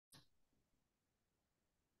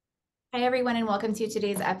Hi, everyone, and welcome to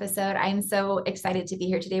today's episode. I'm so excited to be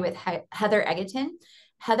here today with Heather Egginton.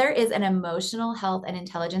 Heather is an emotional health and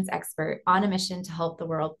intelligence expert on a mission to help the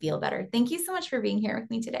world feel better. Thank you so much for being here with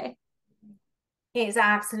me today. It's an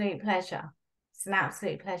absolute pleasure. It's an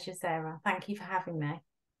absolute pleasure, Sarah. Thank you for having me.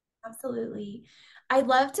 Absolutely. I'd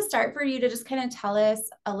love to start for you to just kind of tell us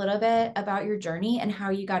a little bit about your journey and how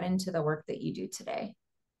you got into the work that you do today.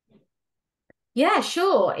 Yeah,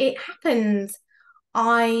 sure. It happened.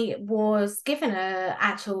 I was given a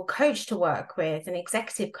actual coach to work with, an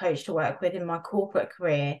executive coach to work with in my corporate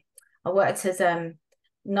career. I worked as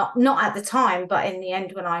not at the time, but in the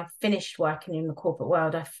end, when I finished working in the corporate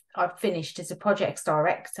world, I finished as a projects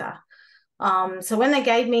director. So when they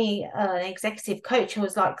gave me an executive coach, I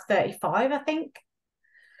was like 35, I think.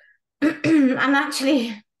 And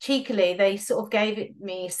actually, cheekily, they sort of gave it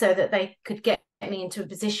me so that they could get me into a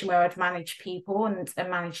position where I'd manage people and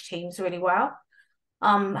manage teams really well.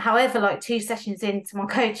 However, like 2 sessions into my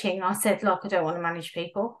coaching, I said, like, I don't want to manage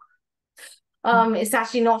people. It's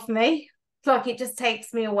actually not for me. Like it just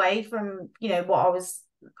takes me away from, what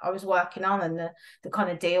I was working on and the kind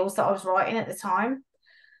of deals that I was writing at the time.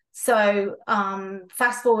 So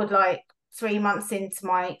fast forward like 3 months into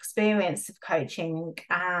my experience of coaching,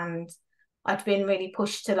 and I'd been really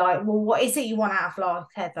pushed to like, well, what is it you want out of life,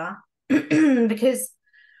 Heather? Because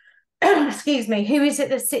excuse me, who is it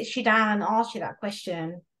that sits you down and asks you that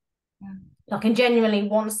question? Yeah. Like and genuinely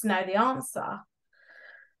wants to know the answer.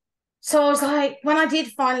 So I was like, when I did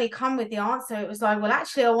finally come with the answer, it was like, well,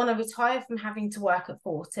 actually, I want to retire from having to work at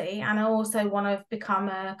 40, and I also want to become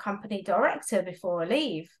a company director before I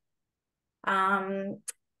leave. Um,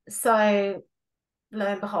 so lo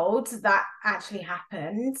and behold, that actually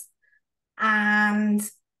happened. And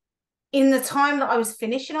in the time that I was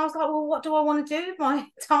finishing, I was like, well, what do I want to do with my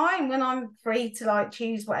time when I'm free to like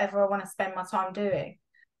choose whatever I want to spend my time doing?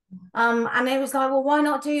 And it was like, well, why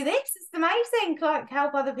not do this? It's amazing, like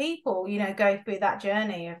help other people, go through that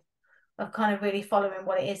journey of kind of really following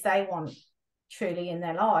what it is they want truly in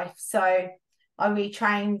their life. So I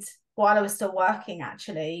retrained while I was still working,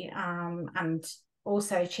 actually, and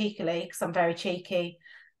also cheekily, because I'm very cheeky,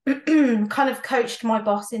 kind of coached my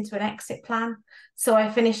boss into an exit plan. So I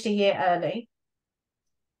finished a year early.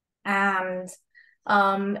 And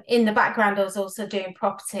in the background, I was also doing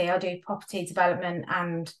property. I do property development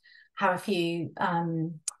and have a few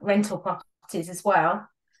rental properties as well.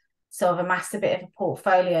 So I've amassed a bit of a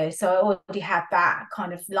portfolio. So I already had that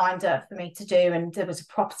kind of lined up for me to do. And there was a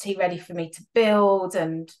property ready for me to build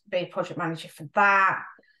and be a project manager for that.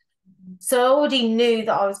 So I already knew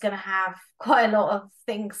that I was going to have quite a lot of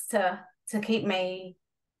things to keep me,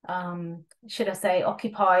 should I say,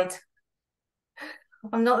 occupied.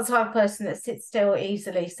 I'm not the type of person that sits still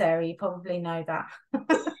easily, Sarah. You probably know that.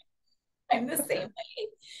 I'm the same way.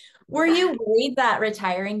 Were you worried that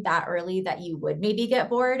retiring that early that you would maybe get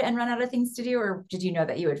bored and run out of things to do, or did you know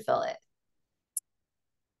that you would fill it?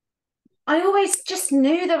 I always just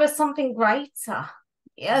knew there was something greater.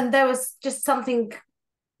 And there was just something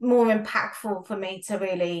more impactful for me to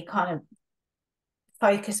really kind of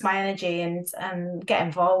focus my energy and get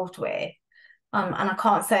involved with. And I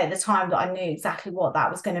can't say at the time that I knew exactly what that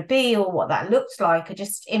was going to be or what that looked like. I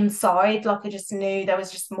just inside, like I just knew there was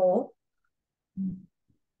just more.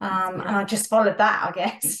 That's And beautiful. I just followed that, I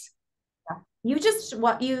guess. You just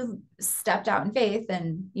what you stepped out in faith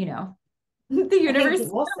and the I think universe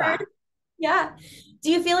it was covered. that. Yeah. Do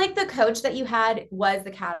you feel like the coach that you had was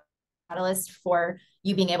the catalyst for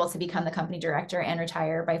you being able to become the company director and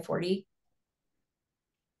retire by 40?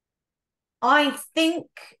 I think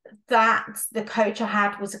that the coach I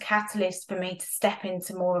had was a catalyst for me to step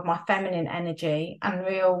into more of my feminine energy and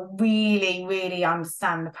really, really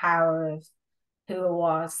understand the power of who I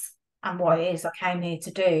was and what it is I came here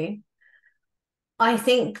to do. I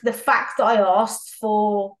think the fact that I asked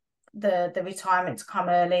for the retirement to come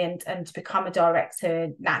early and to become a director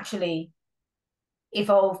naturally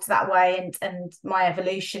evolved that way, and my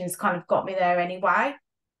evolutions kind of got me there anyway.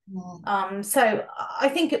 So I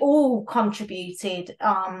think it all contributed.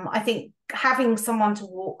 I think having someone to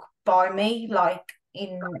walk by me, like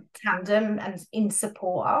in tandem and in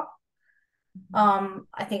support of,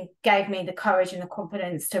 I think gave me the courage and the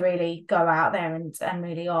confidence to really go out there and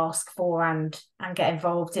really ask for and get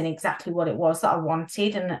involved in exactly what it was that I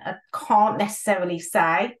wanted. And I can't necessarily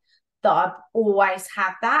say that I've always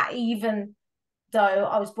had that, even though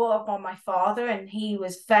I was brought up by my father and he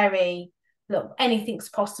was very, look, anything's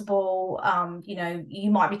possible.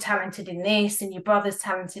 You might be talented in this and your brother's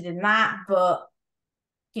talented in that, but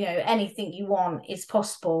anything you want is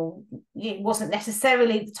possible. It wasn't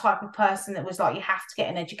necessarily the type of person that was like, you have to get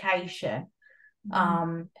an education.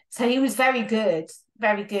 So he was very good,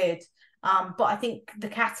 very good. But I think the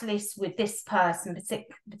catalyst with this person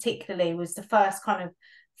particularly was the first kind of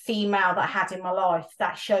female that I had in my life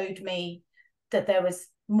that showed me that there was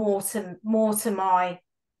more to my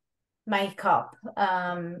makeup,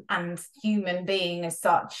 and human being as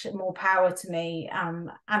such, more power to me, and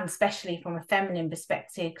especially from a feminine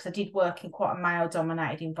perspective, because I did work in quite a male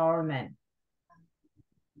dominated environment.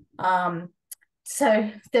 So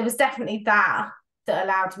there was definitely that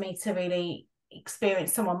allowed me to really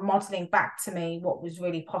experience someone modeling back to me what was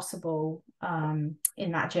really possible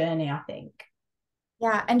in that journey, I think.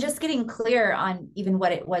 Yeah. And just getting clear on even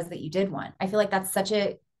what it was that you did want. I feel like that's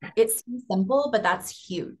it seems simple, but that's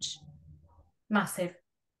huge. Massive.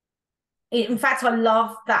 In fact, I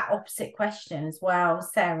love that opposite question as well,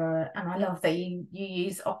 Sarah, and I love that you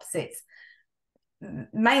use opposites,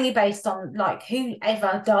 mainly based on like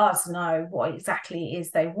whoever does know what exactly it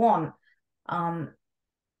is they want, and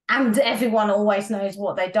everyone always knows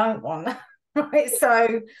what they don't want. Right,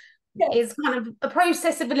 so it's kind of a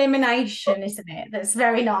process of elimination, isn't it? That's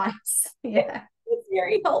very nice. Yeah, it's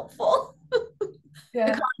very helpful.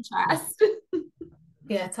 Yeah. The contrast.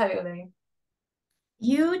 Yeah, totally.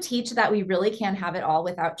 You teach that we really can have it all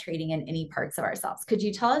without trading in any parts of ourselves. Could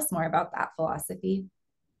you tell us more about that philosophy?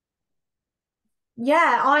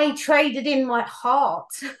 Yeah, I traded in my heart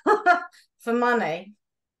for money.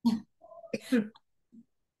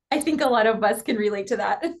 I think a lot of us can relate to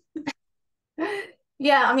that.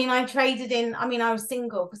 Yeah, I mean, I was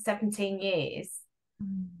single for 17 years,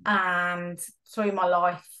 and threw my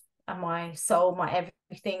life and my soul, my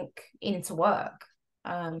everything into work.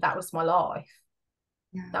 That was my life.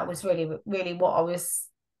 Yeah. That was really, really what I was.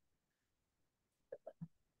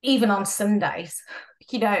 Even on Sundays,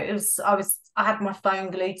 I had my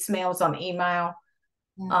phone glued to me. I was on email.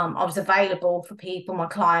 Yeah. I was available for people, my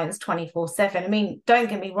clients, 24/7. I mean, don't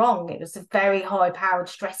get me wrong, it was a very high-powered,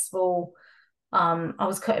 stressful. I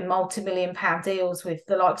was cutting multi-million-pound deals with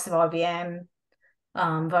the likes of IBM,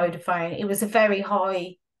 Vodafone. It was a very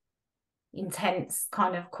high, intense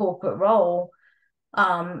kind of corporate role,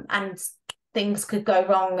 and things could go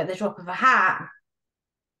wrong at the drop of a hat,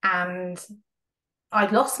 and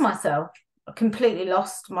I'd lost myself. I completely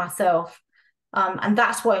lost myself. And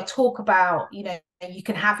that's why I talk about, you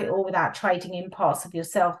can have it all without trading in parts of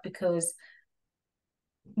yourself, because,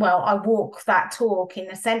 well, I walk that talk in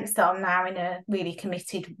the sense that I'm now in a really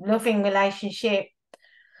committed, loving relationship.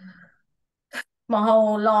 My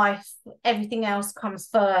whole life, everything else comes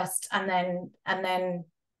first, and then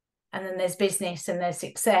there's business and there's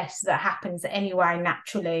success that happens anyway,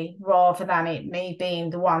 naturally, rather than it me being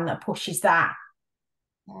the one that pushes that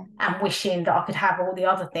and wishing that I could have all the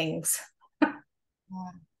other things.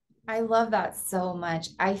 I love that so much.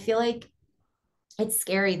 I feel like it's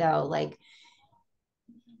scary though. Like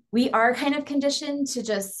we are kind of conditioned to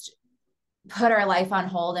just put our life on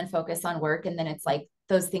hold and focus on work. And then it's like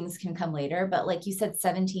those things can come later. But like you said,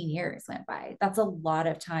 17 years went by. That's a lot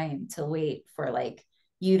of time to wait for like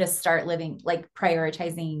you to start living, like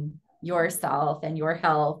prioritizing yourself and your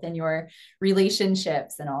health and your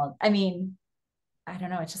relationships and all. I mean, I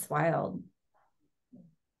don't know. It's just wild.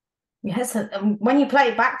 Yes, when you play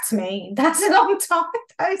it back to me, that's a long time.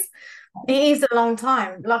 It is a long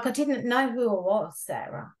time. Like, I didn't know who I was,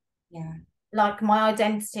 Sarah. Yeah. Like, my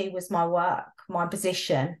identity was my work, my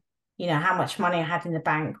position, how much money I had in the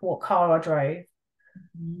bank, what car I drove,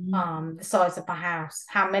 the size of my house,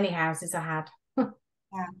 how many houses I had.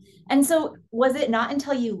 Yeah. And so was it not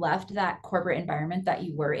until you left that corporate environment that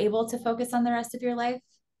you were able to focus on the rest of your life?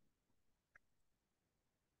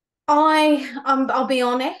 I'll be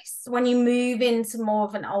honest, when you move into more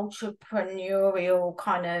of an entrepreneurial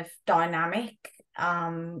kind of dynamic,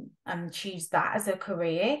 and choose that as a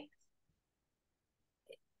career,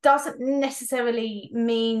 doesn't necessarily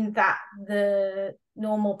mean that the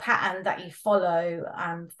normal pattern that you follow,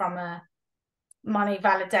 from a money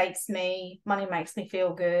validates me, money makes me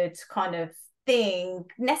feel good kind of thing,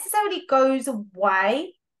 necessarily goes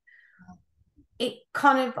away. It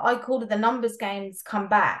kind of, I call it the numbers games come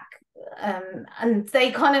back. And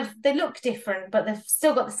they look different, but they've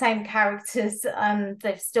still got the same characters, and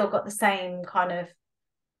they've still got the same kind of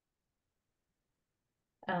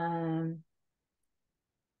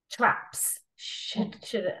traps,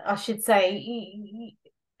 I should say.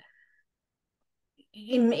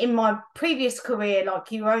 In my previous career,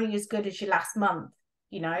 like, you were only as good as your last month,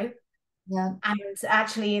 Yeah. And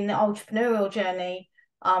actually in the entrepreneurial journey,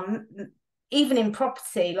 even in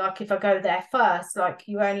property, like if I go there first, like,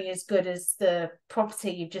 you're only as good as the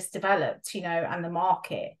property you've just developed, and the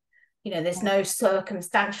market. There's no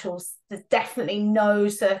there's definitely no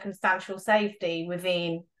circumstantial safety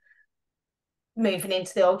within moving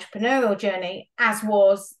into the entrepreneurial journey, as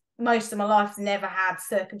was most of my life. Never had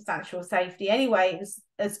circumstantial safety anyway. It was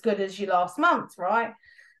as good as your last month, right?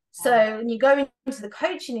 So when you go into the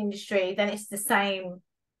coaching industry, then it's the same.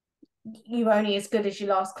 You're only as good as your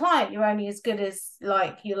last client. You're only as good as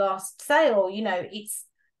like your last sale. It's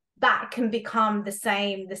that can become the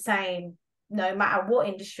same no matter what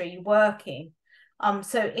industry you work in.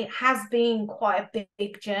 So it has been quite a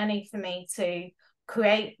big journey for me to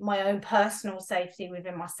create my own personal safety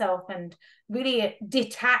within myself and really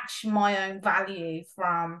detach my own value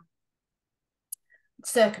from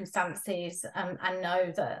circumstances, and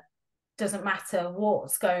know that doesn't matter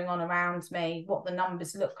what's going on around me, what the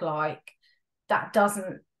numbers look like, that's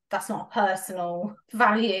not a personal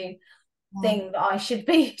value thing that I should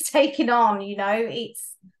be taking on.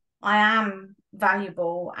 I am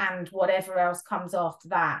valuable, and whatever else comes after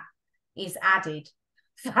that is added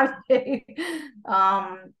value.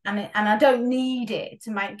 And I don't need it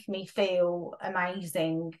to make me feel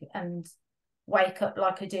amazing and wake up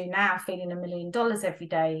like I do now, feeling $1 million every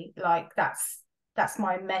day. Like that's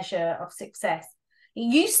my measure of success.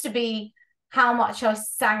 It used to be how much I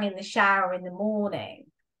sang in the shower in the morning,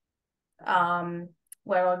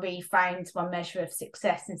 where I reframed my measure of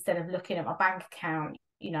success instead of looking at my bank account,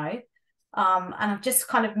 and I've just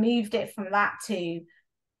kind of moved it from that to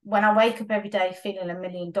when I wake up every day feeling $1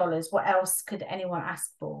 million, what else could anyone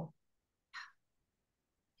ask for?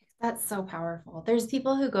 That's so powerful. There's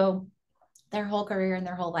people who go their whole career and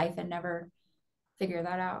their whole life and never figure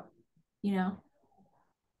that out,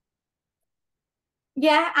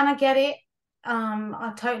 Yeah, and I get it.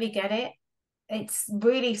 I totally get it. It's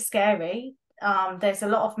really scary. There's a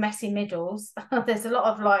lot of messy middles. There's a lot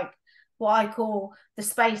of like what I call the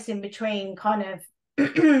space in between, kind of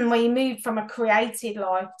where you move from a created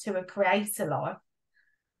life to a creator life.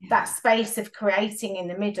 Yeah. That space of creating in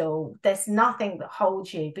the middle, there's nothing that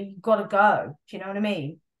holds you, but you've got to go. Do you know what I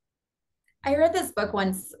mean? I read this book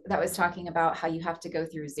once that was talking about how you have to go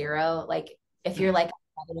through zero. Like if you're like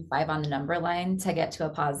a -5 on the number line to get to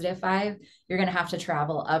a +5, you're going to have to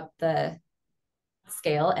travel up the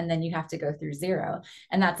scale, and then you have to go through zero,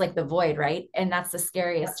 and that's like the void, right? And that's the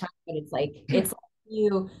scariest time. But it's like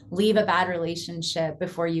you leave a bad relationship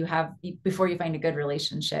before you find a good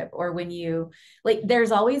relationship, or when you like,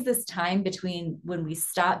 there's always this time between when we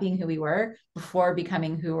stop being who we were before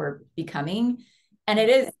becoming who we're becoming, and it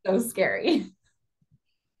is so scary.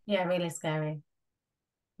 Yeah, really scary,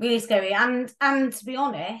 and to be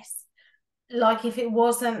honest, like if it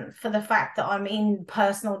wasn't for the fact that I'm in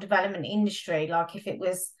personal development industry, like if it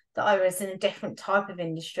was that I was in a different type of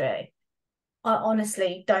industry, I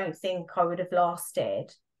honestly don't think I would have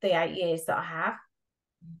lasted the 8 years that I have.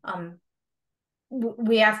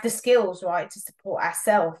 We have the skills, right, to support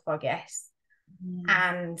ourselves, I guess,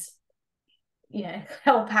 and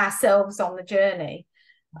help ourselves on the journey,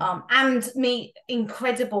 and meet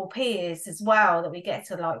incredible peers as well that we get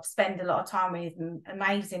to like spend a lot of time with, and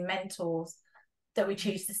amazing mentors that we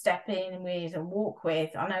choose to step in with and walk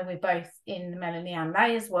with. I know we're both in the Melanie Ann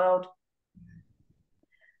Layers world,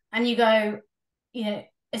 and you go,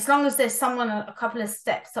 as long as there's someone a couple of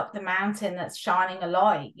steps up the mountain that's shining a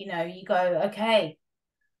light, you go, okay.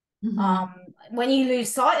 When you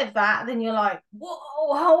lose sight of that, then you're like, whoa,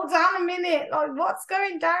 hold on a minute, like what's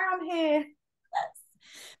going down here?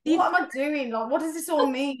 What am I doing? Like, what does this all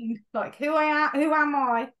mean? Like, who am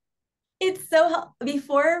I? It's so,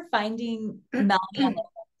 before finding Melanie,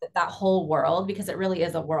 that whole world, because it really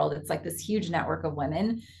is a world, it's like this huge network of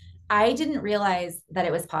women, I didn't realize that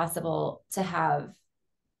it was possible to have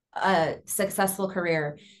a successful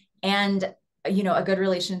career and a good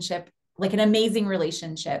relationship, like an amazing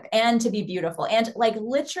relationship, and to be beautiful, and like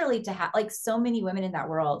literally to have, like, so many women in that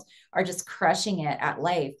world are just crushing it at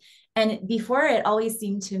life. And before, it always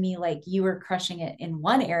seemed to me like you were crushing it in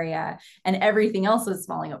one area and everything else was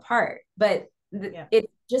falling apart. But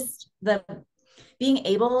it's just the being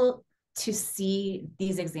able to see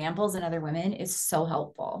these examples in other women is so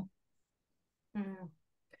helpful.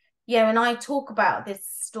 Yeah, and I talk about this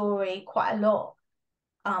story quite a lot.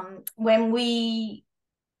 When we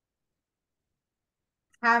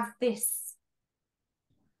have this,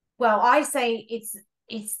 well, I say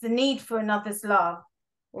it's the need for another's love,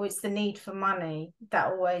 or it's the need for money that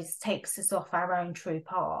always takes us off our own true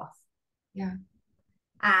path. Yeah.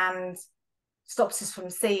 And stops us from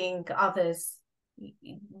seeing others,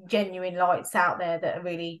 genuine lights out there that are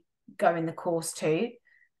really going the course too.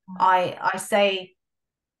 I say,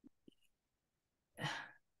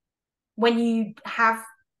 when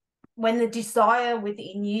when the desire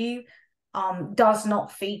within you does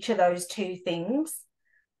not feature those two things,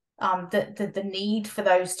 the need for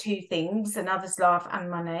those two things, another's love and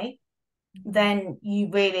money, then you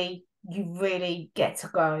really get to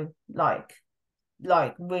go like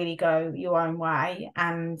really go your own way.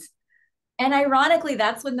 And ironically,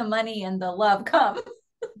 that's when the money and the love come.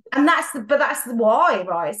 And that's the why,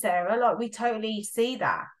 right, Sarah? Like, we totally see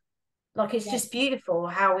that. Like, it's just beautiful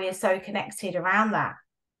how we are so connected around that.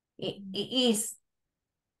 It is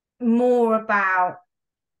more about,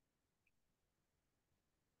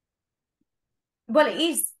 well, it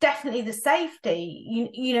is definitely the safety.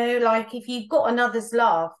 You know, like, if you've got another's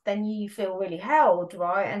love, then you feel really held,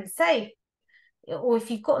 right, and safe. Or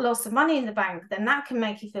if you've got lots of money in the bank, then that can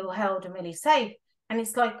make you feel held and really safe. And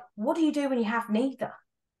it's like, what do you do when you have neither?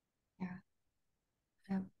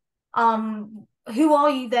 Who are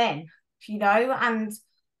you then? You know, and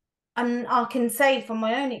I can say from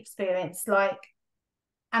my own experience, like,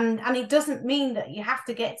 and it doesn't mean that you have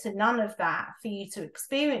to get to none of that for you to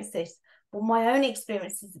experience this. But my own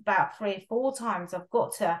experience is about 3 or 4 times I've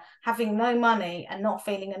got to having no money and not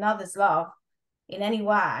feeling another's love in any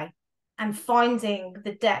way, and finding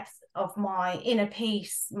the depth of my inner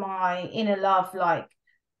peace, my inner love, like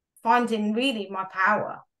finding really my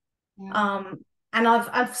power. And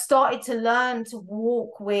I've started to learn to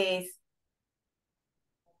walk with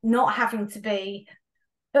not having to be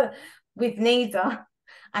with neither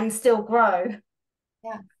and still grow.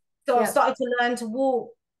 So I've started to learn to walk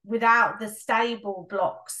without the stable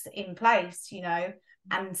blocks in place, you know,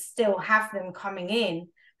 and still have them coming in.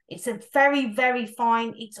 It's a very, very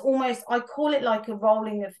fine, it's almost, I call it like a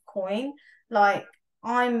rolling of a coin. Like,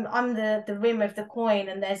 I'm the rim of the coin,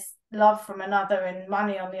 and there's love from another and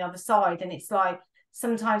money on the other side. And it's like,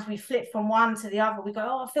 sometimes we flip from one to the other. We go,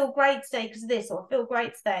 oh, I feel great today because of this, or I feel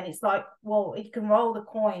great today. And it's like, well, it can roll the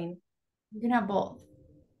coin. You can have both.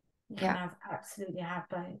 You can have, absolutely have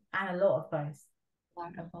both, and a lot of both. A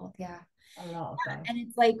lot of both, a lot of both. And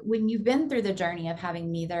it's like, when you've been through the journey of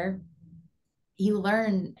having neither, you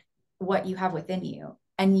learn what you have within you,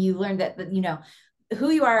 and you learn that, you know, who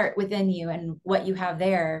you are within you and what you have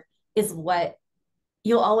there is what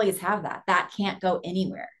you'll always have. That can't go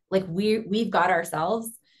anywhere. Like, we've got ourselves,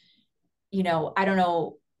 you know. I don't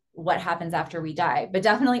know what happens after we die, but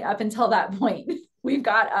definitely up until that point, we've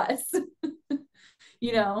got us.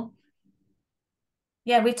 You know.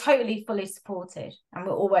 Yeah, we're totally fully supported, and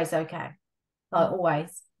we're always okay, like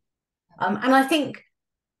always. And I think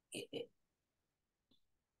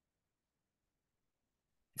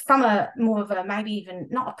from a more of a, maybe even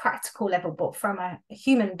not a practical level, but from a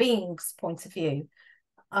human being's point of view,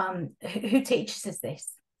 who teaches us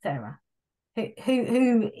this, Sarah?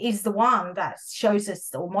 Who is the one that shows us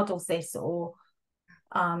or models this, or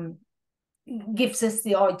gives us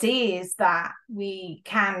the ideas that we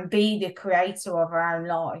can be the creator of our own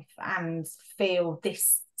life and feel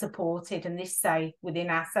this supported and this safe within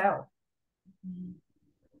ourselves?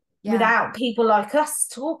 Without people like us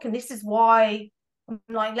talking. This is why I'm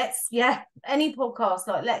like, any podcast,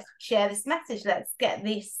 like, let's share this message, let's get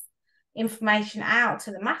this information out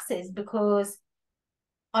to the masses, because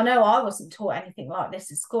I know I wasn't taught anything like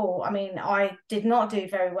this at school. I mean, I did not do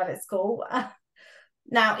very well at school.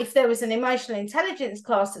 Now, if there was an emotional intelligence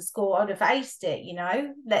class at school, I'd have aced it, you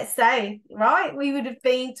know, let's say, right? We would have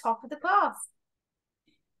been top of the class.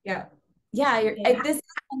 How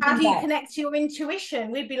do you connect to your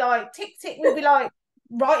intuition? We'd be like, tick, tick. We'd be like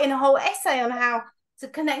writing a whole essay on how to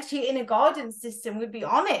connect to your inner guidance system. We'd be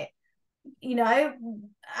on it, you know,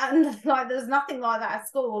 and like, there's nothing like that at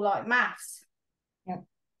school, like maths.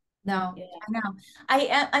 No, I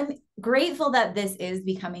know. I'm grateful that this is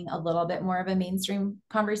becoming a little bit more of a mainstream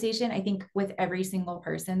conversation. I think with every single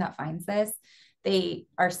person that finds this, they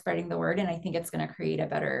are spreading the word, and I think it's going to create a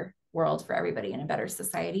better world for everybody and a better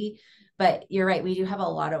society. But you're right, we do have a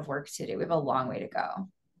lot of work to do. We have a long way to go.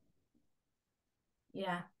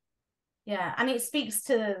 Yeah. And it speaks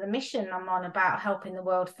to the mission I'm on about helping the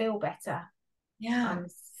world feel better.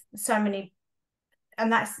 So many,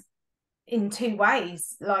 and that's in 2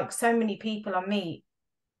 ways. Like, so many people I meet,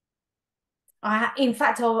 in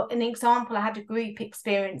fact, an example, I had a group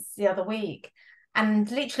experience the other week, and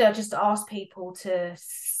literally I just asked people to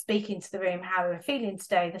speak into the room how they were feeling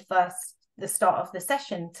today, the start of the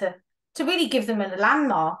session, to really give them a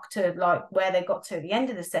landmark to, like, where they got to at the end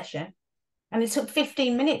of the session. And it took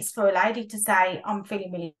 15 minutes for a lady to say, I'm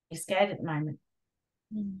feeling really scared at the moment.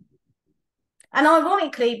 And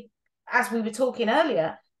ironically, as we were talking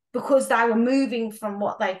earlier, because they were moving from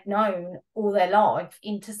what they've known all their life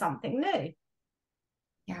into something new.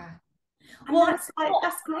 Yeah. And that's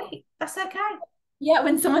great. That's okay. Yeah,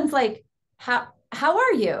 when someone's like, how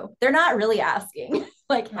are you? They're not really asking,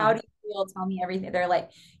 like, how No. do you feel? Tell me everything. They're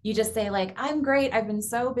like, you just say, like, I'm great. I've been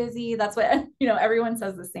so busy. That's what, everyone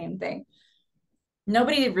says the same thing.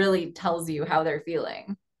 Nobody really tells you how they're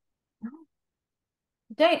feeling.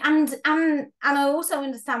 Don't and I also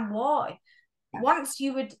understand why. Yeah. Once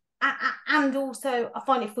you would and also I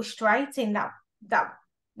find it frustrating that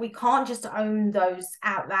we can't just own those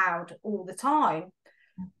out loud all the time.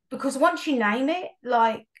 Because once you name it,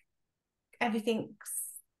 like everything's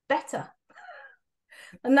better.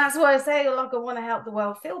 And that's why I say, like, I want to help the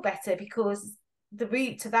world feel better, because the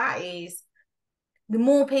root to that is the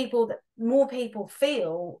more people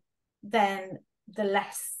feel, then the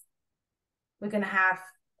less we're going to have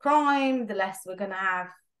crime, the less we're going to have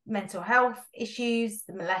mental health issues,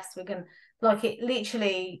 the less we're going to, like, it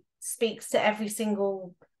literally speaks to every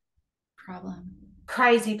single Problem.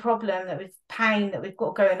 crazy problem that with pain that we've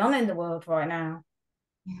got going on in the world right now.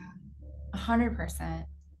 Yeah. 100%.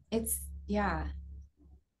 Yeah,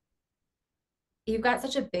 you've got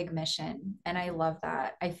such a big mission, and I love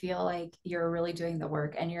that. I feel like you're really doing the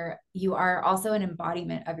work, and you are also an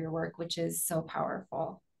embodiment of your work, which is so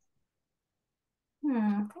powerful.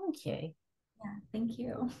 Thank you. Yeah, thank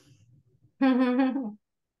you.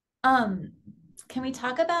 Um, can we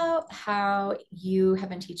talk about how you have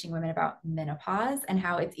been teaching women about menopause and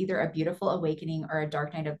how it's either a beautiful awakening or a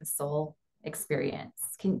dark night of the soul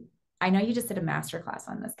experience? I know you just did a master class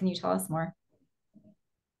on this. Can you tell us more?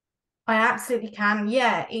 I absolutely can.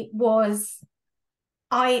 Yeah, it was.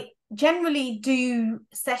 I generally do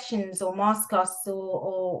sessions or masterclasses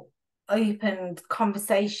or opened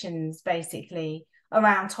conversations basically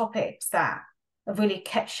around topics that have really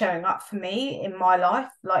kept showing up for me in my life.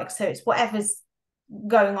 Like, so it's whatever's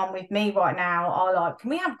going on with me right now. I like, can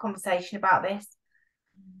we have a conversation about this?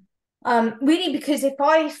 Really, because if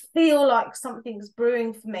I feel like something's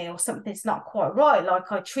brewing for me or something's not quite right,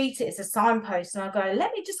 like, I treat it as a signpost and I go,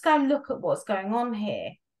 let me just go and look at what's going on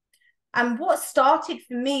here. And what started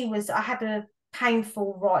for me was I had a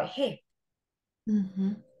painful right hip.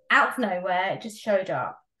 Mm-hmm. Out of nowhere, it just showed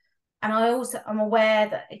up. And I'm aware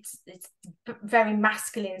that it's very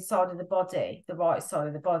masculine side of the body, the right side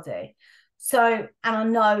of the body. So, and I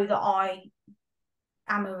know that I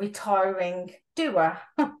am a retiring doer.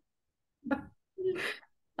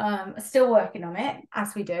 Still working on it,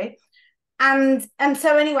 as we do. And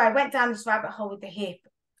so anyway, I went down this rabbit hole with the hip.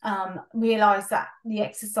 Realized that the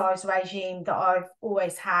exercise regime that I've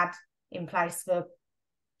always had in place for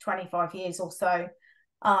 25 years or so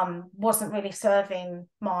wasn't really serving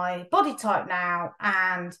my body type now.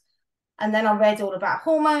 And then I read all about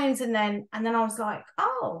hormones, and then I was like,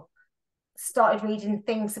 oh, started reading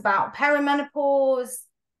things about perimenopause,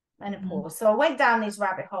 Mm-hmm. menopause. So I went down these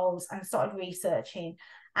rabbit holes and started researching.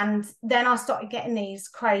 And then I started getting these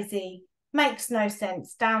crazy, makes no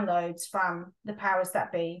sense downloads from the powers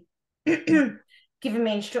that be, giving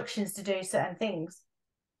me instructions to do certain things.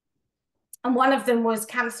 And one of them was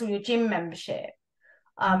cancel your gym membership.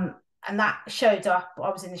 And that showed up. I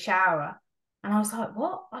was in the shower and I was like,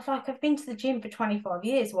 what? I was like, I've been to the gym for 25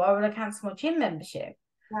 years. Why would I cancel my gym membership?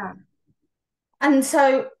 Yeah. And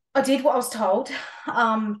so I did what I was told,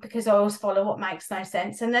 because I always follow what makes no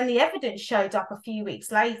sense. And then the evidence showed up a few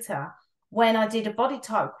weeks later when I did a body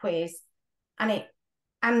type quiz,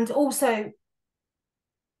 and also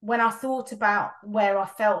when I thought about where I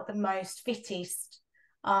felt the most fittest,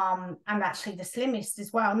 and actually the slimmest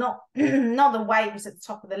as well. Not not the weight was at the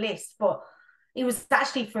top of the list, but it was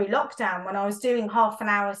actually through lockdown when I was doing half an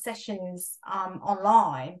hour sessions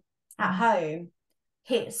online at Mm-hmm. home,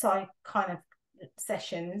 hit so kind of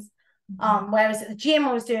sessions. Mm-hmm. Whereas at the gym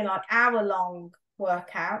I was doing like hour-long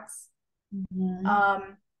workouts. Mm-hmm.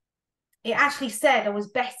 Um, it actually said I was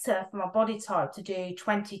better for my body type to do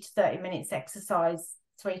 20 to 30 minutes exercise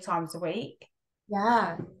 3 times a week.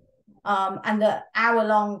 Yeah. And the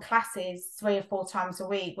hour-long classes 3 or 4 times a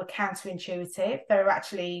week were counterintuitive. They were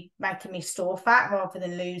actually making me store fat rather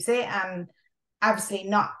than lose it, and obviously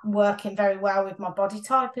not working very well with my body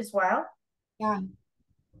type as well. Yeah.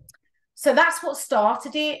 So that's what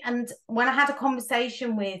started it. And when I had a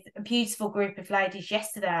conversation with a beautiful group of ladies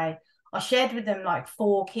yesterday, I shared with them like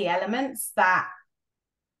 4 key elements that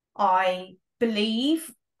I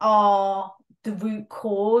believe are the root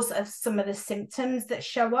cause of some of the symptoms that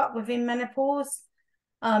show up within menopause.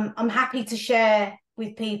 I'm happy to share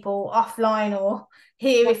with people offline or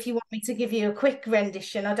here if you want me to give you a quick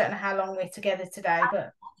rendition. I don't know how long we're together today,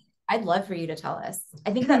 but I'd love for you to tell us.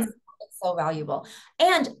 I think that's so valuable.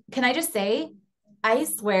 And can I just say, I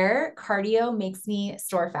swear cardio makes me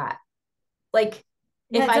store fat. Like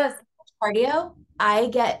yeah, if it I does. cardio, I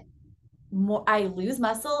get I lose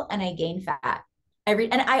muscle and I gain fat.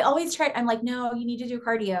 And I always try, I'm like, no, you need to do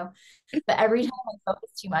cardio. But every time I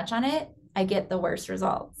focus too much on it, I get the worst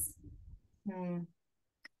results. Hmm.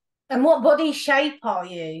 And what body shape are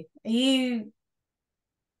you? Are you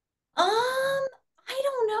I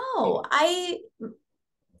don't know.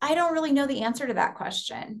 I don't really know the answer to that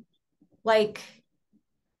question. Like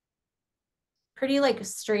pretty like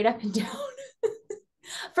straight up and down.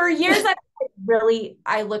 For years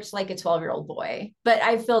I looked like a 12-year-old boy, but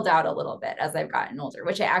I've filled out a little bit as I've gotten older,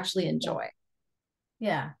 which I actually enjoy.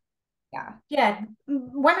 yeah. Yeah. Yeah.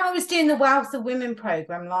 When I was doing the Wealth of Women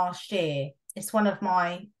program last year, it's one of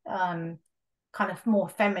my kind of more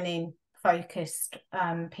feminine focused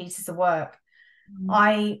pieces of work. Mm-hmm.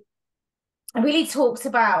 I really talks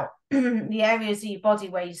about the areas of your body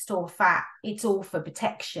where you store fat. It's all for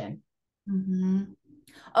protection. Mm-hmm.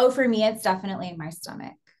 Oh, for me, it's definitely in my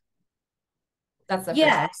stomach. That's the first.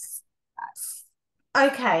 Yes.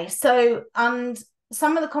 Okay. So, and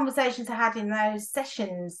some of the conversations I had in those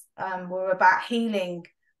sessions were about healing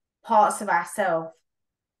parts of ourselves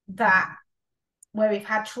that where we've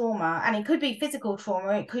had trauma, and it could be physical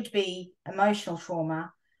trauma, it could be emotional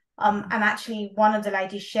trauma. And actually, one of the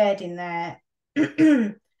ladies shared in there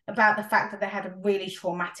about the fact that they had a really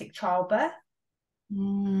traumatic childbirth.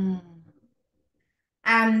 Mm.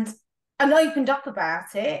 And opened up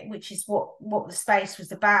about it, which is what the space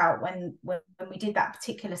was about when we did that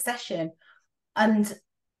particular session. And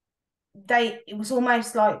it was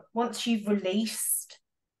almost like once you've released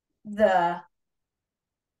the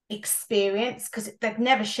experience, because they've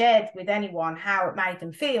never shared with anyone how it made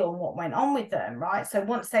them feel and what went on with them, right? So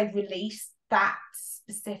once they've released that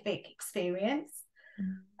specific experience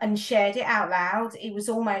and shared it out loud, it was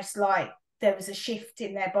almost like there was a shift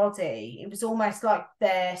in their body. It was almost like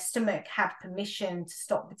their stomach had permission to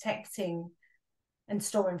stop protecting and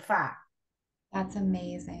storing fat. That's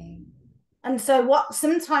amazing. And so what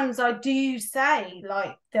sometimes I do say,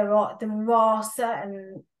 like there are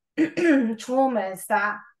certain traumas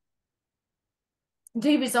that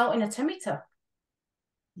do result in a tummy tuck,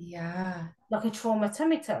 Yeah. like a trauma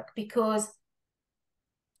tummy tuck, because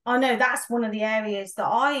I know that's one of the areas that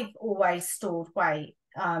I've always stored weight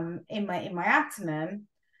in my abdomen.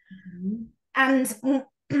 Mm-hmm. And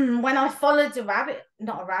when I followed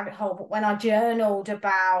not a rabbit hole, but when I journaled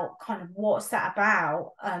about kind of what's that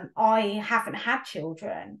about, I haven't had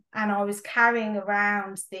children, and I was carrying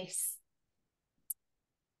around this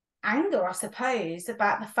anger, I suppose,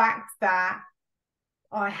 about the fact that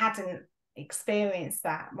I hadn't experienced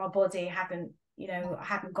that. My body hadn't, I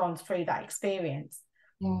hadn't gone through that experience.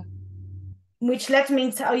 Yeah. Which led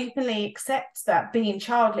me to openly accept that being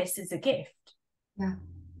childless is a gift. Yeah.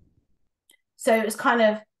 So it was kind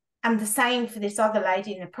of, and the same for this other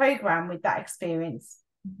lady in the program with that experience.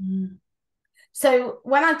 Mm-hmm. So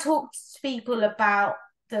when I talked to people about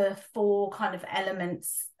the 4 kind of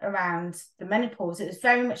elements around the menopause, it was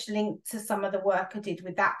very much linked to some of the work I did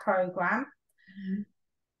with that program. Mm-hmm.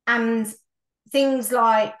 And things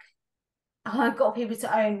like, I've got people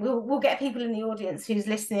to own, we'll get people in the audience who's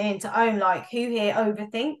listening to own, like, who here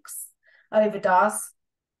overthinks, overdoes,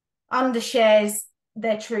 undershares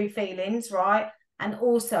their true feelings, right? And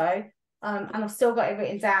also, and I've still got it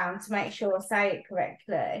written down to make sure I say it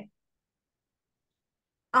correctly,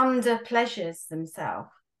 under pleasures themselves.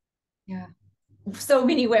 Yeah. So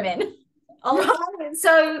many women. Right?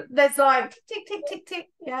 So there's like tick, tick, tick, tick.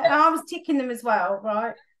 Yeah. And I was ticking them as well,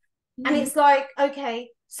 right? And it's like, okay,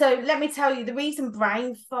 so let me tell you, the reason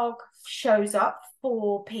brain fog shows up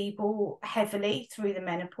for people heavily through the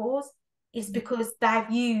menopause is because they've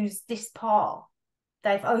used this part.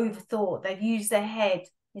 They've overthought. They've used their head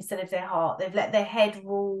instead of their heart. They've let their head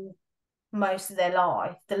rule most of their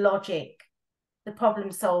life. The logic, the problem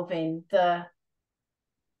solving, the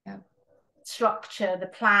structure, the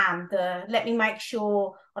plan, the let me make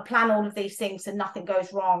sure I plan all of these things so nothing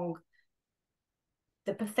goes wrong.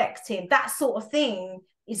 The perfecting, that sort of thing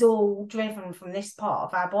is all driven from this part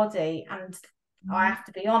of our body. And I have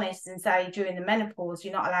to be honest and say, during the menopause,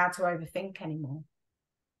 you're not allowed to overthink anymore.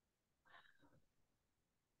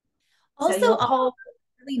 So Also, your whole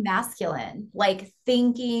really masculine, like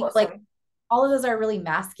thinking, what, like sorry? all of those are really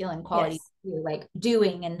masculine qualities Yes. too, like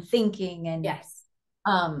doing and thinking and Yes.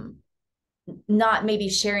 um not maybe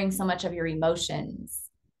sharing so much of your emotions.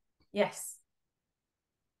 Yes.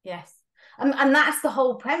 Yes. And that's the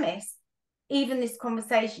whole premise. Even this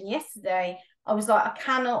conversation yesterday, I was like, I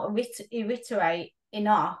cannot reiterate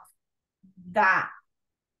enough that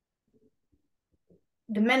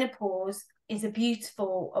the menopause is a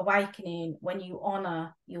beautiful awakening when you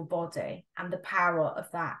honor your body and the power of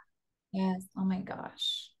that. Yes. Oh my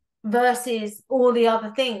gosh. versus all the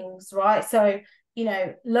other things, right? So, you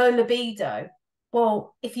know, low libido.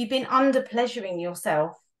 Well, if you've been under pleasuring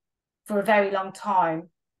yourself for a very long time,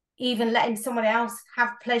 even letting someone else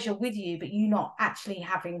have pleasure with you, but you not actually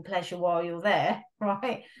having pleasure while you're there,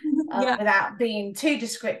 right? Yeah. Without being too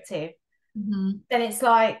descriptive, Mm-hmm. then it's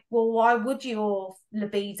like, well, why would your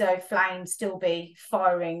libido flame still be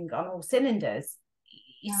firing on all cylinders?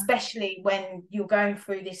 Yeah. Especially when you're going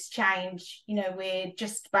through this change. You know, we're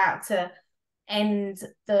just about to end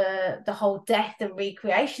the whole death and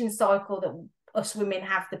recreation cycle that us women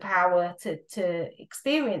have the power to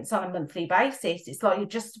experience on a monthly basis. It's like you're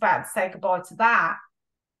just about to say goodbye to that,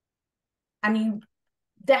 and you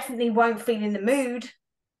definitely won't feel in the mood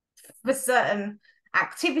for certain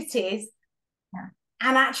activities. Yeah.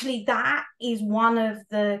 And actually, that is one of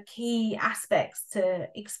the key aspects to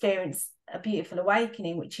experience a beautiful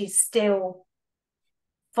awakening, which is still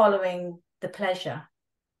following the pleasure.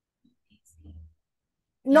 Yeah.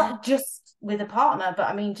 Not just with a partner, but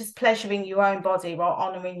I mean, just pleasuring your own body while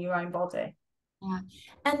honoring your own body. Yeah.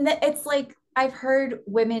 And it's like, I've heard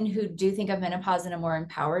women who do think of menopause in a more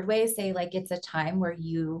empowered way say, like, it's a time where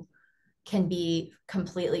you can be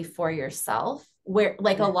completely for yourself, where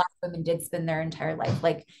like a lot of women did spend their entire life,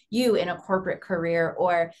 like you in a corporate career,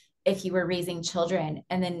 or if you were raising children.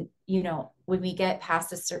 And then, you know, when we get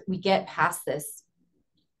past we get past this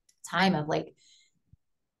time of like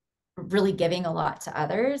really giving a lot to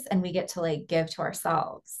others, and we get to like give to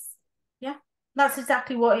ourselves. Yeah, that's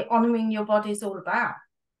exactly what honoring your body is all about.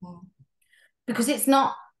 Mm. Because it's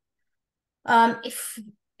not,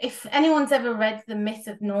 if anyone's ever read The Myth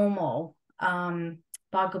of Normal,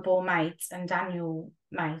 by Gabor Mate and Daniel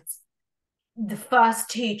Mate, the first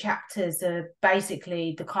two chapters are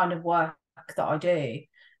basically the kind of work that I do, Yeah.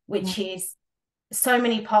 which is so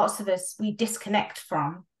many parts of us we disconnect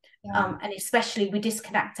from, Yeah. and especially we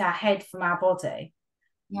disconnect our head from our body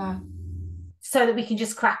Yeah. so that we can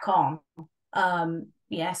just crack on.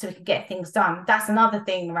 Yeah, so we can get things done. That's another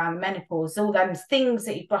thing around menopause, all those things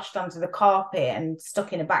that you brushed under the carpet and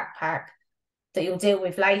stuck in a backpack that you'll deal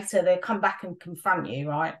with later, they come back and confront you,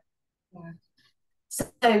 right? Yeah. So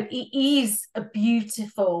it is a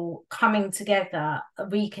beautiful coming together, a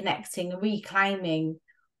reconnecting, a reclaiming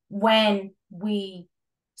when we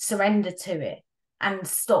surrender to it and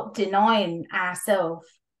stop denying ourselves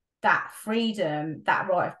that freedom, that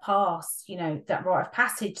rite of pass, you know, that rite of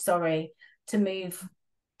passage, sorry, to move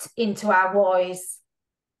into our wise,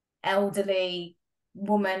 elderly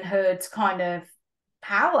womanhood kind of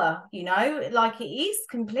power, you know, like it is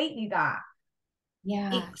completely that. Yeah.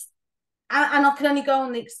 It's and I can only go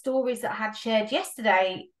on the stories that I had shared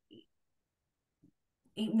yesterday.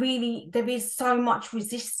 It really, there is so much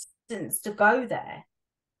resistance to go there.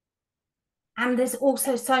 And there's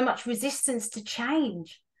also so much resistance to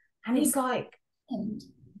change. And it's like,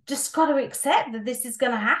 just got to accept that this is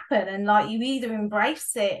going to happen. And like, you either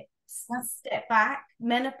embrace it, step back,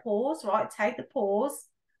 menopause, right? Take the pause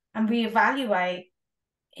and reevaluate.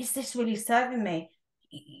 Is this really serving me?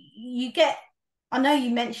 You get, I know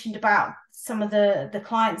you mentioned about some of the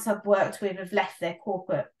clients I've worked with have left their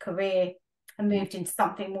corporate career and moved into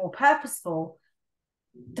something more purposeful.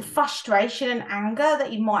 The frustration and anger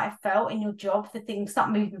that you might have felt in your job for things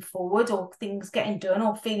not moving forward or things getting done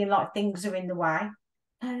or feeling like things are in the way,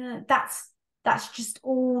 that's just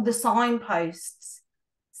all the signposts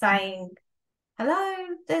saying, hello,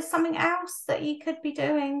 there's something else that you could be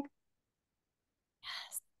doing.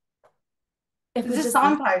 If we There's a just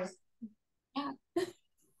signpost. yeah.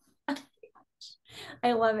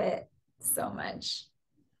 I love it so much.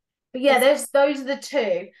 But yeah, those are the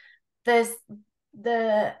two. There's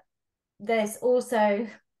there's also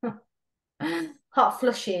hot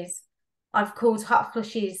flushes. I've called hot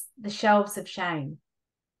flushes the shelves of shame.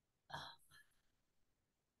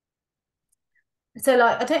 So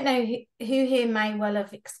like, I don't know who here may well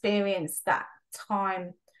have experienced that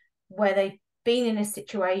time where they've been in a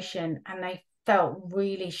situation and they felt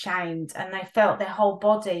really shamed and they felt their whole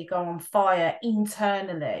body go on fire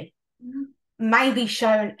internally, maybe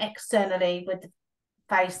shown externally with the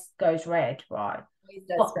face goes red, right?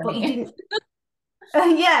 But you didn't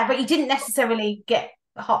yeah, but you didn't necessarily get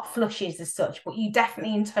hot flushes as such, but you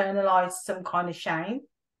definitely internalized some kind of shame.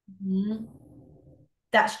 Mm-hmm.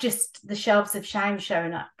 That's just the shelves of shame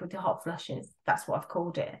showing up with the hot flushes. That's what I've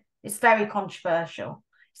called it. It's very controversial.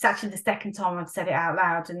 It's actually the second time I've said it out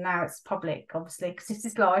loud, and now it's public, obviously, because this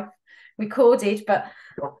is live recorded. But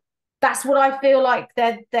that's what I feel like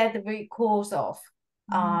they're the root cause of.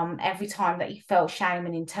 Every time that you felt shame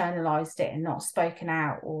and internalized it and not spoken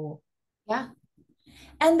out, or yeah.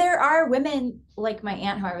 And there are women like my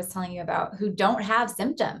aunt who I was telling you about who don't have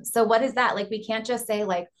symptoms. So what is that? Like we can't just say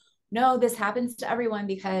like, no, this happens to everyone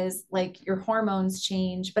because like your hormones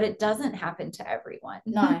change, but it doesn't happen to everyone.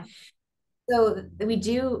 No. So we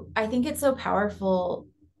do, I think it's so powerful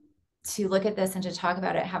to look at this and to talk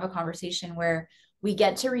about it, have a conversation where we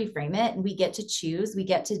get to reframe it and we get to choose, we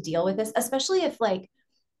get to deal with this, especially if like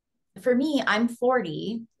for me, I'm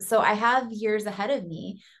 40, so I have years ahead of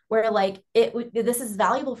me where like this is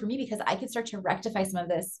valuable for me because I can start to rectify some of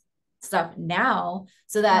this stuff now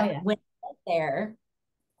so Oh that yeah. when I get there,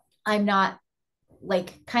 I'm not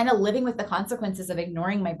like kind of living with the consequences of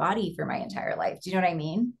ignoring my body for my entire life. Do you know what I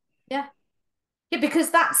mean? Yeah. Yeah,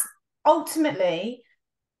 because that's ultimately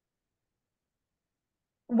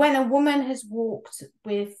when a woman has walked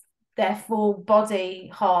with their full body,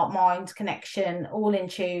 heart, mind connection, all in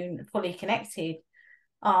tune, fully connected,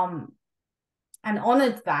 um, and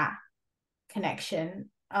honored that connection,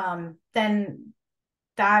 then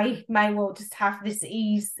they may well just have this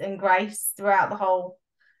ease and grace throughout the whole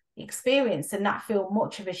experience and not feel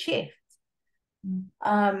much of a shift.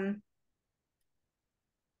 Um,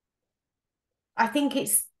 I think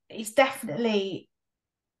it's definitely,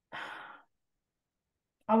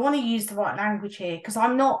 I want to use the right language here because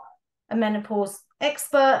I'm not a menopause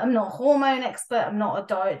expert, I'm not a hormone expert, I'm not a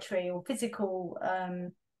dietary or physical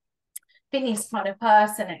fitness kind of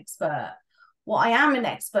person expert. What I am an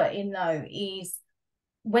expert in though is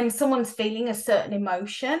when someone's feeling a certain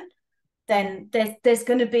emotion, then there's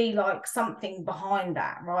going to be like something behind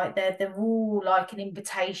that, right? They're all like an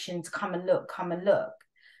invitation to come and look, come and look.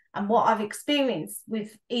 And what I've experienced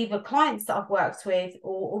with either clients that I've worked with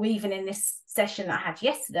or even in this session that I had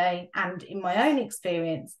yesterday and in my own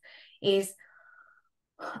experience is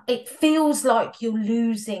it feels like you're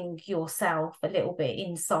losing yourself a little bit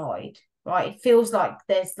inside, right? It feels like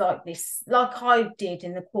there's like this, like I did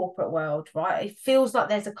in the corporate world, right? It feels like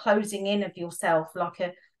there's a closing in of yourself, like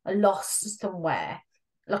a loss somewhere,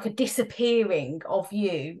 like a disappearing of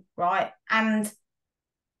you, right? And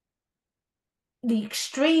the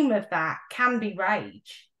extreme of that can be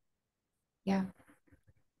rage. Yeah.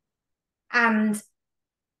 And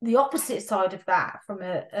the opposite side of that from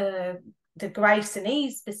the grace and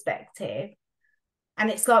ease perspective, and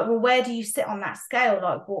it's like, well, where do you sit on that scale?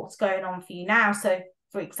 Like, what's going on for you now? So,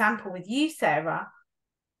 for example, with you, Sarah,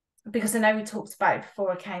 because I know we talked about it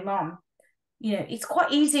before I came on, you know, it's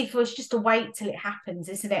quite easy for us just to wait till it happens,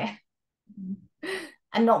 isn't it?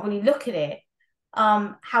 And not really look at it.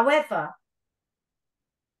 However,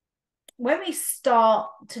 when we start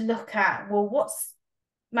to look at, well, what's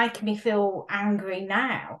making me feel angry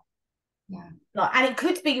now? Yeah. Like, and it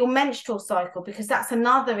could be your menstrual cycle, because that's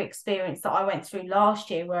another experience that I went through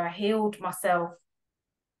last year where I healed myself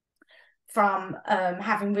from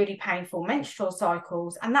having really painful menstrual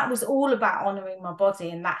cycles, and that was all about honoring my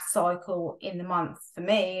body and that cycle in the month for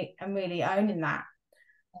me and really owning that.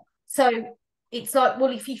 So it's like,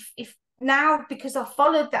 well, if now, because I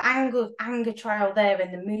followed the anger trail there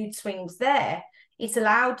and the mood swings there, it's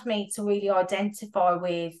allowed me to really identify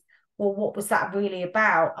with, well, what was that really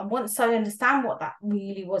about? And once I understand what that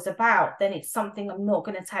really was about, then it's something I'm not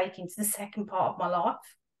going to take into the second part of my life.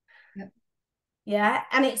 Yep. Yeah.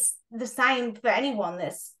 And it's the same for anyone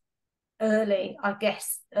that's early, I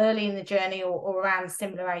guess, early in the journey or around a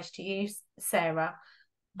similar age to you, Sarah.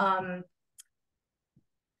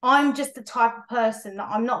 I'm just the type of person that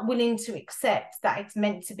I'm not willing to accept that it's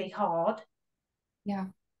meant to be hard. Yeah.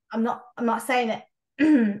 I'm not saying it.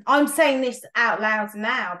 I'm saying this out loud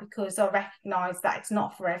now because I recognize that it's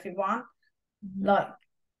not for everyone. Mm-hmm. Like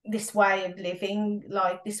this way of living,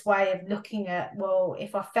 like this way of looking at, well,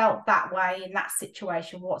 if I felt that way in that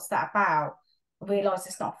situation, what's that about? I realize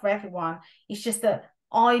it's not for everyone. It's just that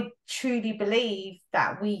I truly believe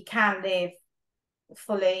that we can live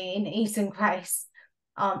fully in ease and grace,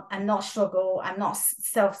 and not struggle and not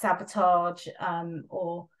self-sabotage,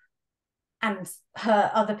 or and hurt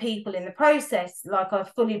other people in the process. Like I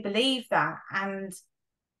fully believe that, and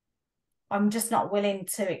I'm just not willing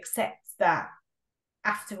to accept that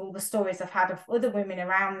after all the stories I've had of other women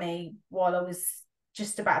around me while I was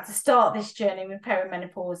just about to start this journey with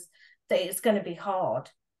perimenopause, that it's going to be hard.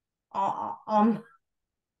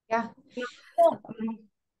 Yeah. Well,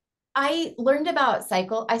 I learned about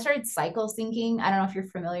I started cycle syncing. I don't know if you're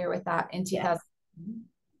familiar with that in 2000. Yes.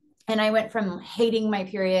 And I went from hating my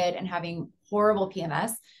period and having horrible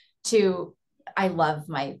PMS to I love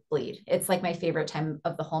my bleed. It's like my favorite time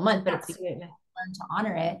of the whole month, but it's because Absolutely. I learned to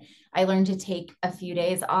honor it. I learned to take a few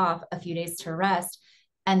days off, a few days to rest,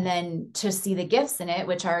 and then to see the gifts in it,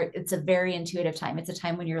 which are, it's a very intuitive time. It's a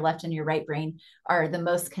time when your left and your right brain are the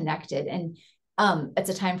most connected. And It's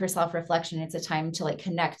a time for self-reflection. It's a time to like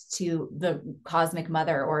connect to the cosmic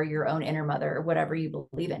mother or your own inner mother or whatever you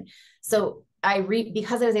believe in. So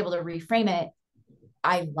because I was able to reframe it,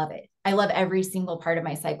 I love it. I love every single part of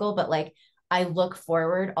my cycle, but like I look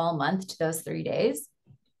forward all month to those 3 days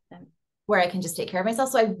where I can just take care of myself.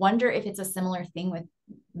 So I wonder if it's a similar thing with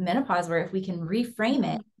menopause, where if we can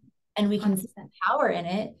reframe it and we can see power in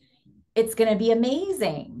it, it's going to be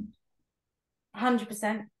amazing.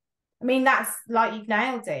 100%. I mean, that's like, you've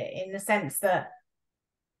nailed it, in the sense that,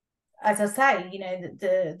 as I say, you know,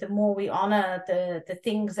 the more we honor the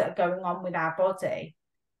things that are going on with our body,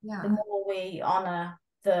 the more we honor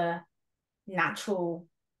the natural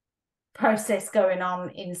process going on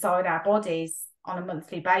inside our bodies on a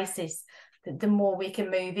monthly basis, the more we can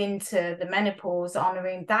move into the menopause,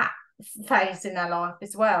 honoring that phase in our life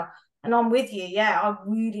as well. And I'm with you. Yeah, I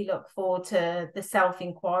really look forward to the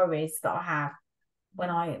self-inquiries that I have when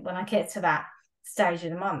I get to that stage of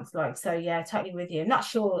the month. Like, so yeah, totally with you. I'm not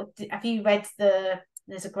sure, have you read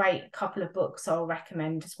there's a great couple of books I'll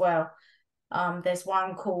recommend as well. There's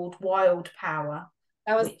one called Wild Power.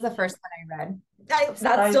 That was the first one I read.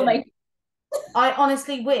 That's still my. I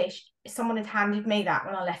honestly wish someone had handed me that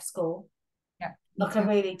when I left school. Yeah, like, I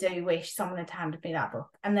really do wish someone had handed me that book.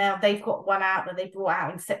 And now they've got one out that they brought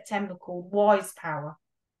out in September called Wise Power,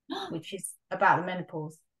 which is about the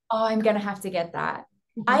menopause. Oh, I'm gonna have to get that.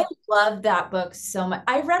 I love that book so much.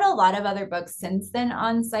 I've read a lot of other books since then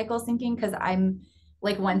on cycle syncing, because I'm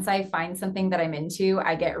like, once I find something that I'm into,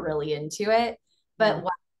 I get really into it. But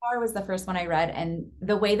Wildflower was the first one I read, and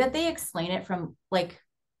the way that they explain it, from like,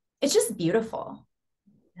 it's just beautiful.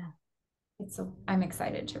 Yeah. I'm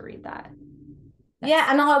excited to read that.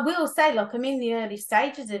 Yeah, and I will say, like, I'm in the early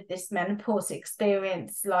stages of this menopause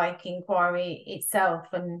experience, like inquiry itself,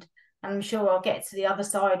 and I'm sure I'll get to the other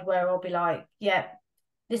side where I'll be like, yeah,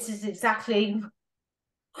 this is exactly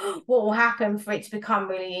what will happen for it to become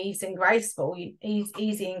really easy and graceful.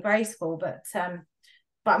 Easy and graceful, but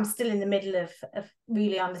I'm still in the middle of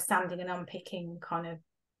really understanding and unpicking kind of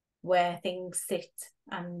where things sit,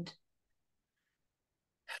 and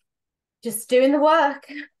just doing the work.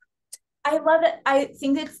 I love it. I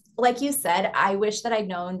think it's like you said, I wish that I'd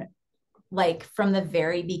known, like, from the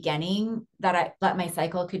very beginning, that my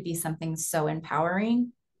cycle could be something so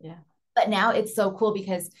empowering. Yeah. But now it's so cool,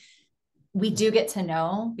 because we do get to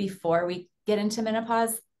know before we get into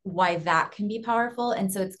menopause why that can be powerful.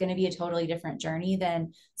 And so it's going to be a totally different journey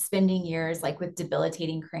than spending years like with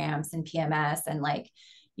debilitating cramps and PMS and like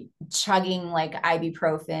chugging like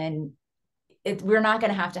ibuprofen. We're not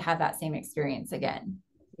going to have that same experience again.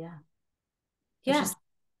 Yeah. Which is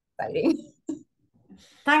exciting.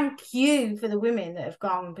 Thank you for the women that have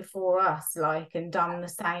gone before us, like, and done the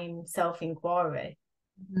same self-inquiry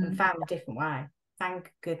and found a different way.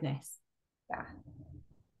 Thank goodness. Yeah.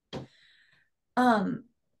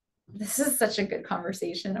 This is such a good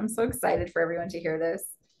conversation. I'm so excited for everyone to hear this.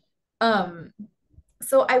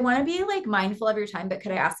 So I want to be like mindful of your time, but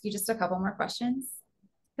could I ask you just a couple more questions?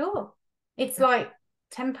 Sure. It's like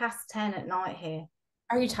 10 past 10 at night here.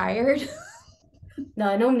 Are you tired? No,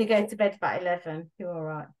 I normally go to bed about 11. You're all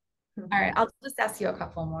right. All right, I'll just ask you a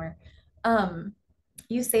couple more.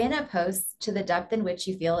 You say in a post, to the depth in which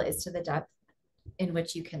you feel is to the depth in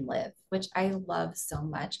which you can live, which I love so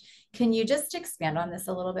much. Can you just expand on this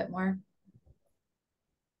a little bit more?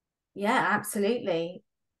 Yeah, absolutely.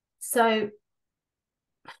 So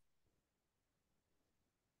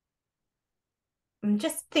I'm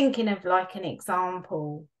just thinking of like an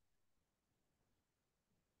example.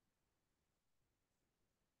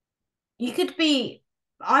 You could be,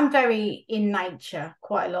 I'm very in nature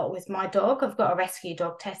quite a lot with my dog. I've got a rescue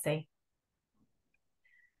dog, Tessie.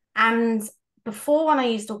 And before, when I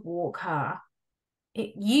used to walk her,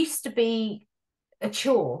 it used to be a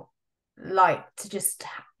chore, like, to just,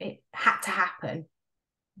 it had to happen.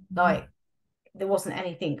 Like, there wasn't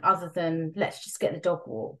anything other than, let's just get the dog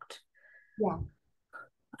walked. Yeah.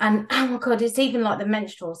 And oh my God, it's even like the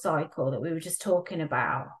menstrual cycle that we were just talking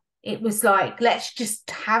about. It was like, let's just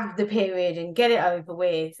have the period and get it over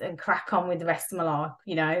with and crack on with the rest of my life,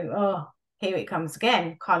 you know. Oh, here it comes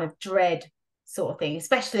again, kind of dread sort of thing,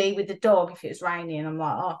 especially with the dog. If it was raining, I'm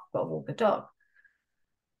like, oh, I've got to walk the dog.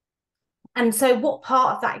 And so what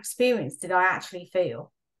part of that experience did I actually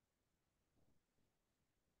feel?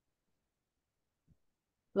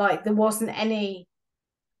 Like, there wasn't any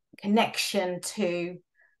connection to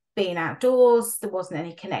being outdoors. There wasn't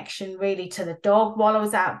any connection really to the dog while I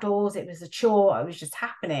was outdoors. It was a chore. It was just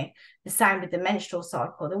happening. The same with the menstrual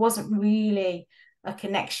cycle. There wasn't really a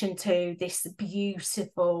connection to this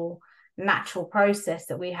beautiful natural process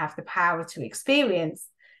that we have the power to experience.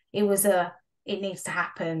 It was a it needs to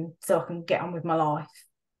happen so I can get on with my life.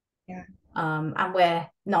 Yeah. And wear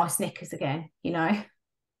nice knickers again, you know.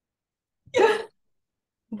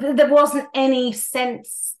 There wasn't any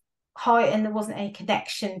sense heightened, there wasn't any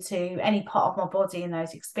connection to any part of my body in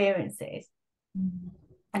those experiences. Mm-hmm.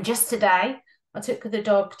 And just today, I took the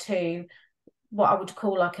dog to what I would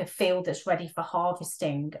call like a field that's ready for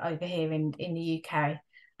harvesting over here in the UK.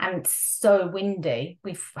 And it's so windy.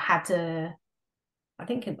 We've had I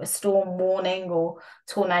think it was storm warning or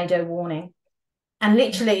tornado warning. And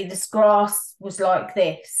literally this grass was like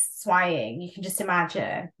this, swaying. You can just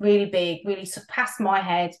imagine, really big, really past my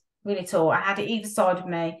head, really tall. I had it either side of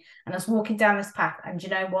me, and I was walking down this path. And you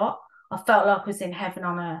know what? I felt like I was in heaven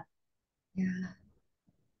on earth. Yeah.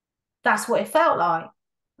 That's what it felt like,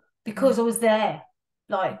 because I was there,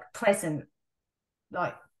 like present,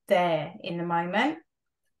 like there in the moment.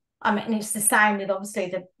 I mean, it's the same with obviously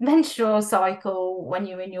the menstrual cycle. When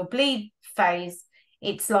you're in your bleed phase,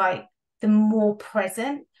 it's like the more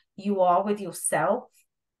present you are with yourself,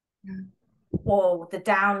 or the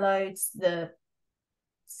downloads, the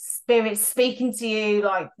spirits speaking to you,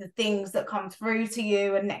 like the things that come through to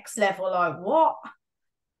you, and next level, like what?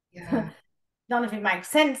 Yeah. None of it makes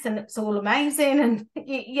sense, and it's all amazing. And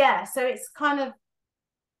yeah, so it's kind of,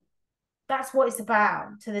 that's what it's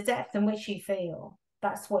about, to the depth in which you feel.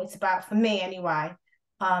 That's what it's about for me anyway.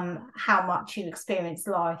 How much you experience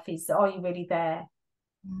life is, are you really there,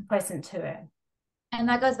 present to it? And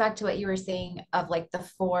that goes back to what you were saying of like the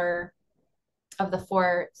four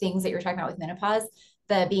things that you were talking about with menopause,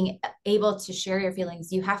 the being able to share your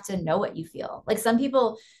feelings. You have to know what you feel. Like some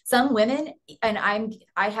people, some women, and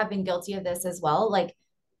I have been guilty of this as well. Like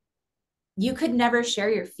you could never share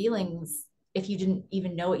your feelings if you didn't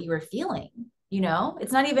even know what you were feeling. You know,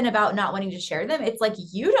 it's not even about not wanting to share them. It's like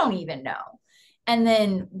you don't even know. And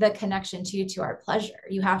then the connection to our pleasure.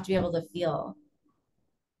 You have to be able to feel,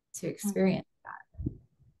 to experience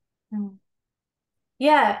that.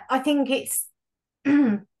 Yeah, I think it's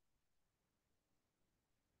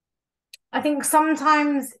I think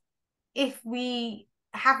sometimes if we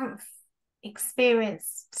haven't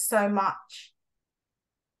experienced so much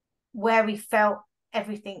where we felt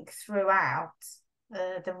everything throughout,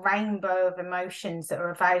 the rainbow of emotions that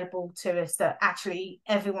are available to us that actually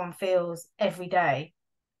everyone feels every day,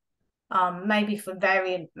 maybe for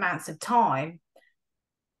varying amounts of time,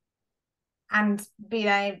 and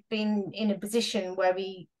being in a position where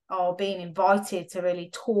we are being invited to really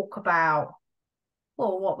talk about,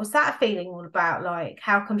 well, what was that feeling all about? Like,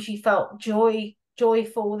 how come she felt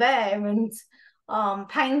joyful there, and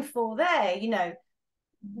painful there, you know,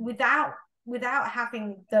 without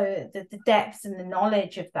having the depth and the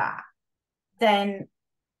knowledge of that. Then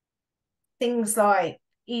things like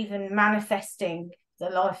even manifesting the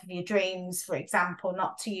life of your dreams, for example,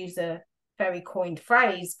 not to use a very coined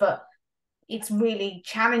phrase, but it's really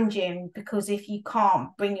challenging, because if you can't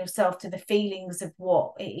bring yourself to the feelings of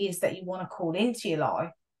what it is that you want to call into your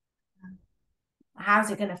life,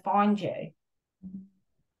 how's it going to find you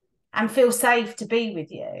and feel safe to be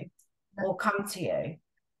with you or come to you,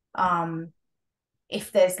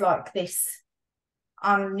 if there's like this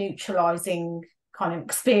unneutralizing kind of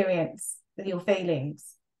experience with your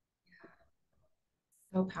feelings?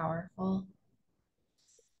 So powerful.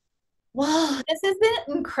 Well, this has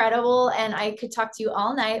been incredible, and I could talk to you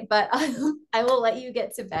all night, but I will let you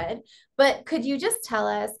get to bed. But could you just tell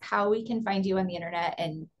us how we can find you on the internet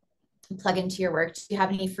and plug into your work? Do you have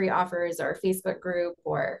any free offers or Facebook group,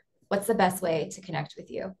 or what's the best way to connect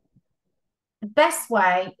with you? The best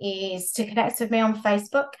way is to connect with me on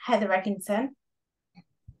Facebook, Heather Egginton.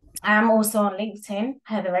 I'm also on LinkedIn,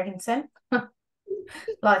 Heather Egginton.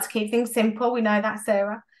 Like to keep things simple, we know that,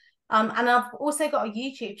 Sarah. And I've also got a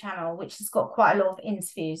YouTube channel which has got quite a lot of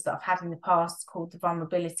interviews that I've had in the past, called The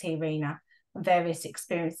Vulnerability Arena, and various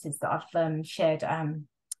experiences that I've shared from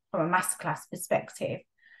a masterclass perspective.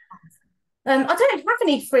 I don't have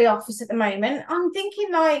any free offers at the moment. I'm thinking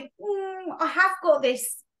like, I have got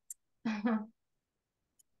this.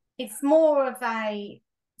 It's more of a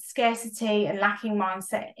scarcity and lacking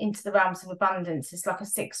mindset into the realms of abundance. It's like a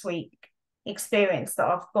 6-week experience that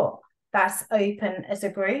I've got that's open as a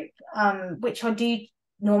group, which I do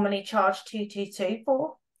normally charge 222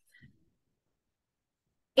 for.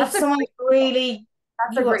 If someone really,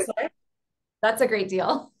 that's you a what, great sorry? that's a great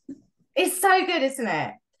deal. It's so good, isn't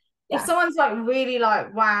it? If Yeah. someone's like really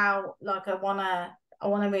like, wow, like I wanna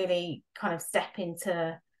really kind of step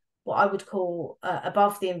into what I would call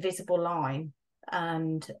above the invisible line,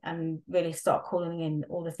 and really start calling in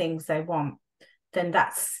all the things they want, then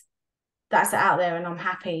that's out there, and I'm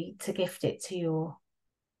happy to gift it to your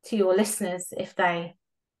listeners if they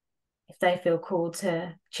if they feel called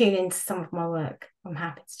to tune into some of my work, I'm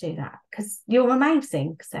happy to do that, because you're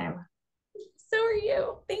amazing, Sarah. So are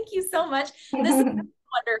you. Thank you so much. This is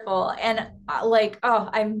wonderful. And like, oh,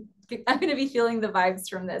 I'm going to be feeling the vibes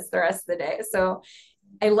from this the rest of the day. So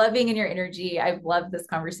I love being in your energy. I've loved this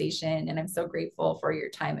conversation, and I'm so grateful for your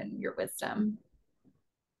time and your wisdom.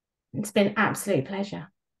 It's been an absolute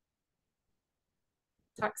pleasure.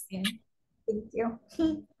 Talk soon. Thank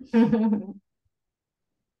you.